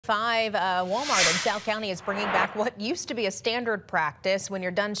Walmart in South County is bringing back what used to be a standard practice. When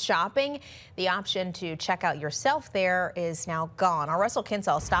you're done shopping, the option to check out yourself there is now gone. Our Russell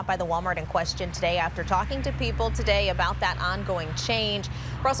Kinsall stopped by the Walmart in question today after talking to people today about that ongoing change.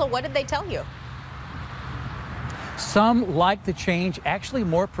 Russell, what did they tell you? Some like the change, actually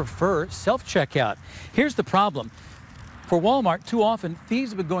more prefer self-checkout. Here's the problem. For Walmart, too often,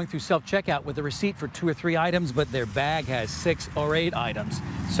 thieves have been going through self-checkout with a receipt for 2 or 3 items, but their bag has 6 or 8 items.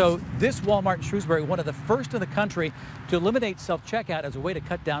 So this Walmart in Shrewsbury, one of the first in the country to eliminate self-checkout as a way to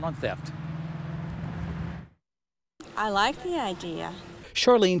cut down on theft. I like the idea.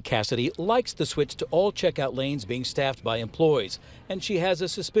 Charlene Cassidy likes the switch to all checkout lanes being staffed by employees, and she has a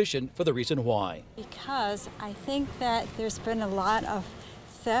suspicion for the reason why. Because I think that there's been a lot of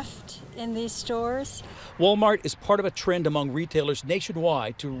theft in these stores. Walmart is part of a trend among retailers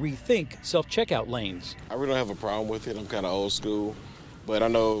nationwide to rethink self-checkout lanes. I really don't have a problem with it. I'm kind of old school, but I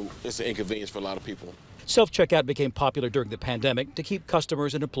know it's an inconvenience for a lot of people. Self-checkout became popular during the pandemic to keep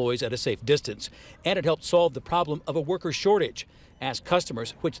customers and employees at a safe distance, and it helped solve the problem of a worker shortage. Ask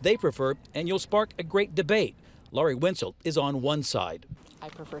customers which they prefer, and you'll spark a great debate. Laurie Wenzel is on one side. I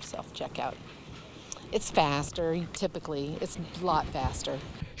prefer self-checkout. It's faster, typically. It's a lot faster.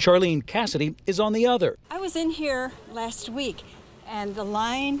 Charlene Cassidy is on the other. I was in here last week, and the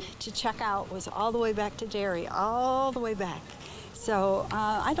line to check out was all the way back to Dairy, all the way back. So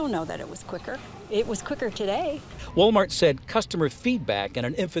I don't know that it was quicker. It was quicker today. Walmart said customer feedback and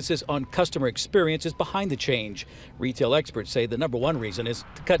an emphasis on customer experience is behind the change. Retail experts say the #1 reason is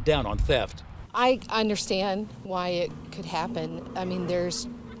to cut down on theft. I understand why it could happen. I mean, there's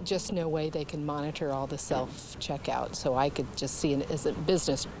just no way they can monitor all the self-checkout, so I could just see as a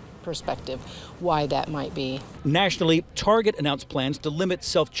business perspective why that might be. Nationally, Target announced plans to limit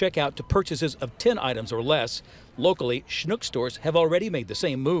self-checkout to purchases of 10 items or less. Locally, Schnucks stores have already made the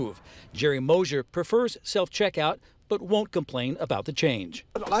same move. Jerry Mosier prefers self-checkout but won't complain about the change.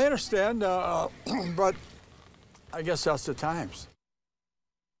 I understand, but I guess that's the times.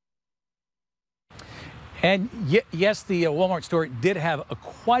 And yes, the Walmart store did have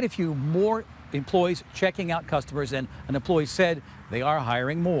quite a few more employees checking out customers, and an employee said they are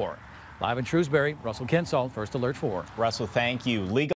hiring more. Live in Shrewsbury, Russell Kinsall, First Alert 4. Russell, thank you.